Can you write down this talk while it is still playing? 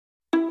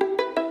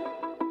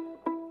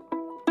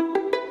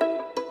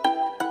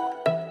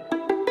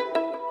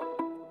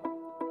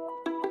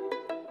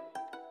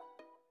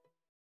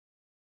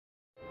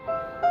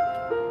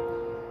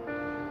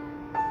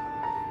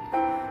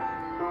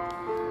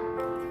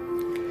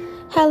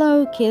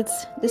Hello, kids.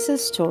 This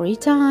is story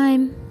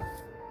time.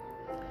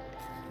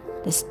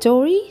 The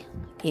story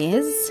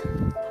is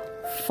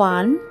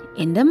Fun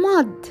in the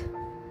Mud.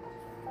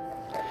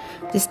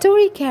 The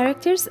story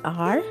characters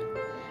are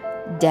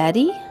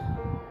Daddy,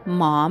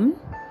 Mom,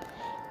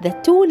 the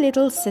two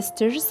little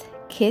sisters,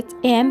 Kit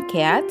and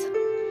Kat,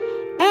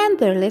 and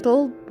their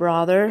little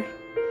brother,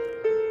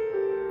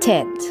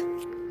 Ted.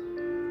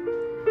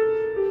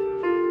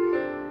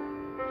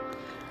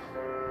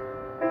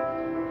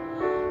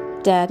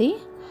 Daddy,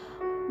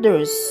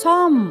 there's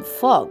some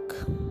fog.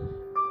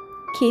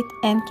 Kit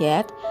and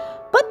Kat,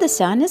 but the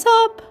sun is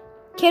up.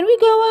 Can we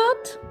go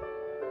out?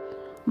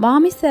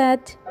 Mommy said,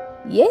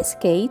 yes,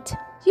 Kate,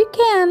 you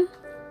can.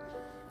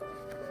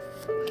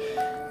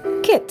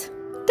 Kit,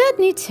 Dad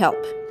needs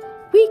help.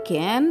 We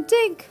can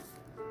dig.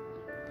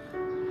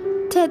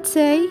 Ted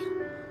say,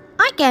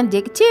 I can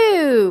dig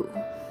too.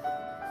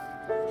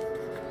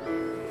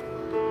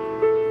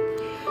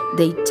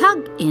 They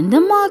tug in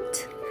the mud.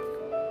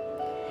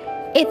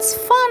 It's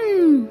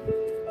fun.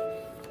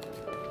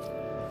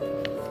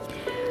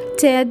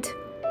 Ted,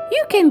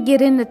 you can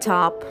get in the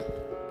top.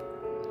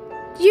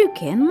 You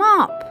can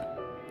mop.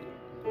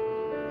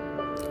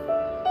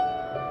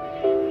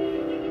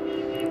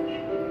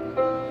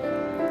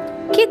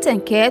 Kit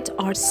and Kat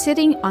are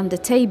sitting on the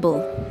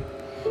table.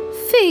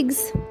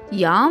 Figs,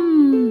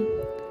 yum.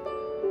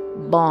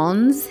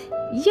 Buns,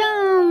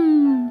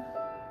 yum.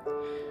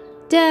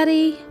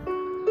 Daddy,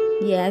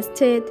 yes,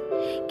 Ted.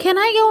 Can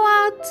I go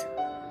out?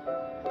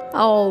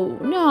 Oh,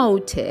 no,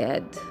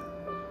 Ted.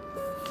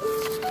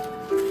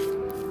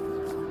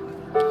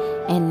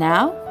 And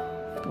now,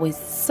 with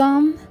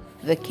some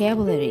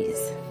vocabularies,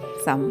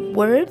 some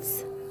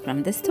words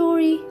from the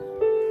story.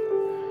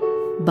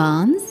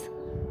 Buns,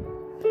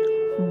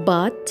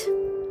 but,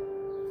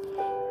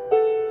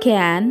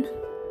 can,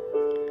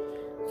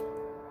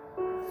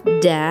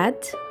 dad,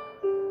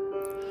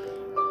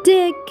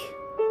 dig,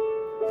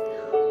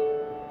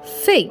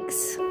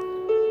 figs,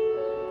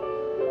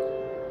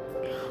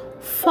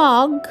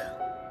 fog,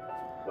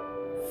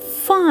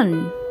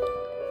 fun,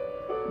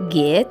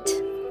 get,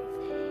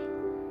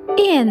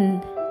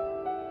 in,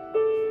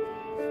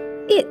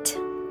 it,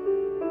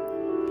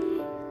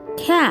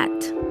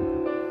 cat,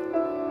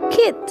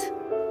 kit,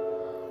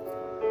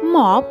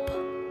 mop,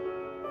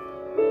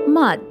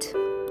 mud,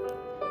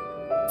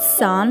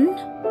 sun,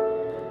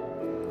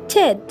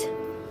 Ted,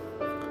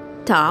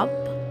 top,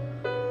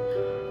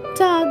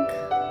 tug,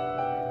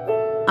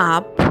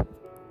 up,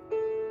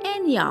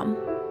 and yum.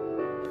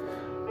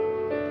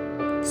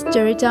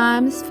 Story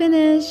time is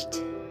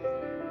finished.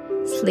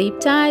 Sleep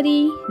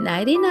tidy,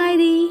 nighty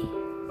nighty.